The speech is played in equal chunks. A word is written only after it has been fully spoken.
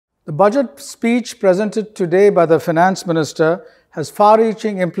The budget speech presented today by the Finance Minister has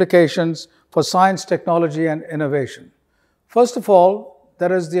far-reaching implications for science, technology and innovation. First of all,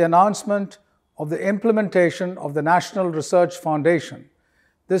 there is the announcement of the implementation of the National Research Foundation.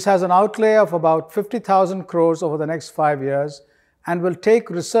 This has an outlay of about 50,000 crores over the next 5 years and will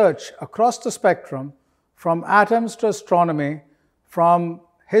take research across the spectrum from atoms to astronomy, from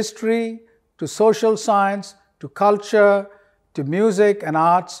history to social science to culture to music and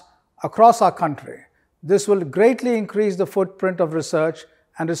arts across our country. This will greatly increase the footprint of research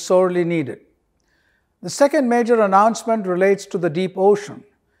and is sorely needed. The second major announcement relates to the deep ocean.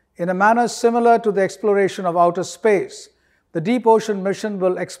 In a manner similar to the exploration of outer space, the Deep Ocean Mission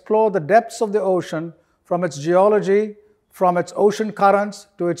will explore the depths of the ocean from its geology, from its ocean currents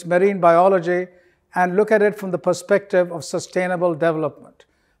to its marine biology, and look at it from the perspective of sustainable development.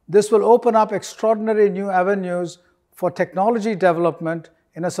 This will open up extraordinary new avenues for technology development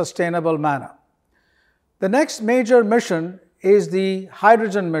in a sustainable manner. The next major mission is the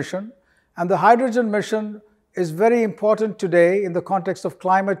hydrogen mission, and the hydrogen mission is very important today in the context of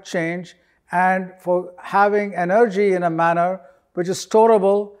climate change and for having energy in a manner which is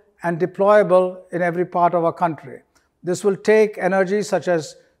storable and deployable in every part of our country. This will take energy such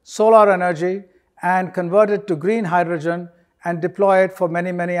as solar energy and convert it to green hydrogen and deploy it for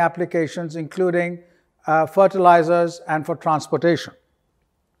many, many applications, including fertilizers and for transportation.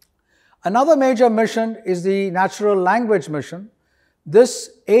 Another major mission is the Natural Language Mission. This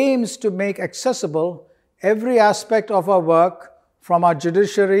aims to make accessible every aspect of our work, from our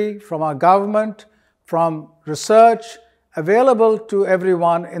judiciary, from our government, from research, available to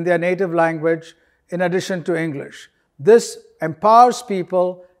everyone in their native language in addition to English. This empowers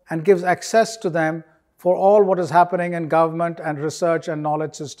people and gives access to them for all what is happening in government and research and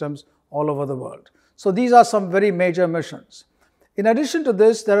knowledge systems all over the world. So these are some very major missions. In addition to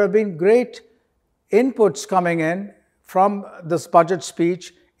this, there have been great inputs coming in from this budget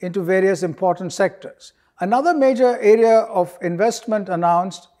speech into various important sectors. Another major area of investment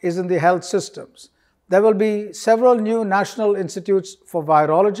announced is in the health systems. There will be several new national institutes for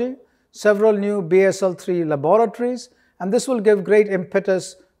virology, several new BSL-3 laboratories, and this will give great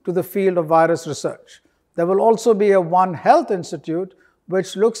impetus to the field of virus research. There will also be a One Health Institute,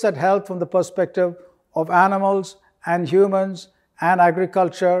 which looks at health from the perspective of animals and humans and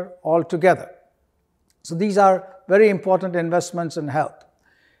agriculture all together. So these are very important investments in health.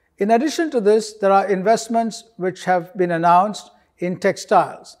 In addition to this, there are investments which have been announced in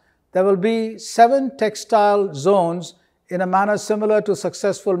textiles. There will be 7 textile zones in a manner similar to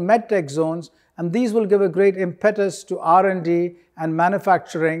successful medtech zones, and these will give a great impetus to R&D and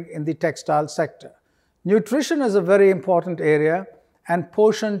manufacturing in the textile sector. Nutrition is a very important area, and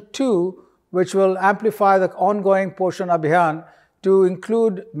Poshan 2, which will amplify the ongoing Poshan Abhiyan to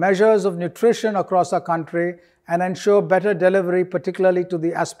include measures of nutrition across our country and ensure better delivery, particularly to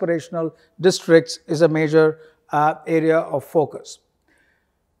the aspirational districts, is a major area of focus.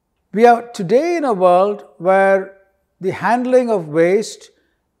 We are today in a world where the handling of waste,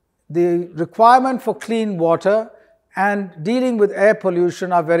 the requirement for clean water, and dealing with air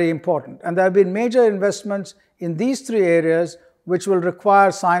pollution are very important. And there have been major investments in these 3 areas which will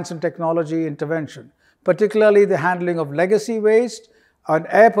require science and technology intervention. Particularly the handling of legacy waste and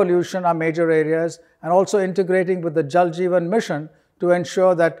air pollution are major areas, and also integrating with the Jal Jeevan mission to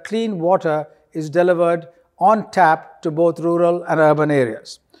ensure that clean water is delivered on tap to both rural and urban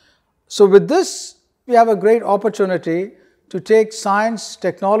areas. So with this, we have a great opportunity to take science,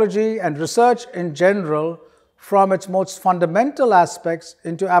 technology and research in general from its most fundamental aspects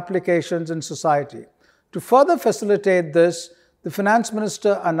into applications in society. To further facilitate this, the Finance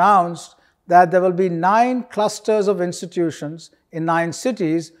Minister announced that there will be 9 clusters of institutions in 9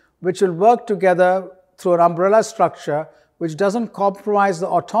 cities which will work together through an umbrella structure which doesn't compromise the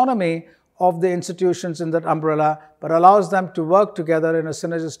autonomy of the institutions in that umbrella, but allows them to work together in a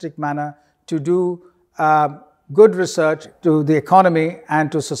synergistic manner to do good research to the economy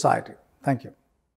and to society. Thank you.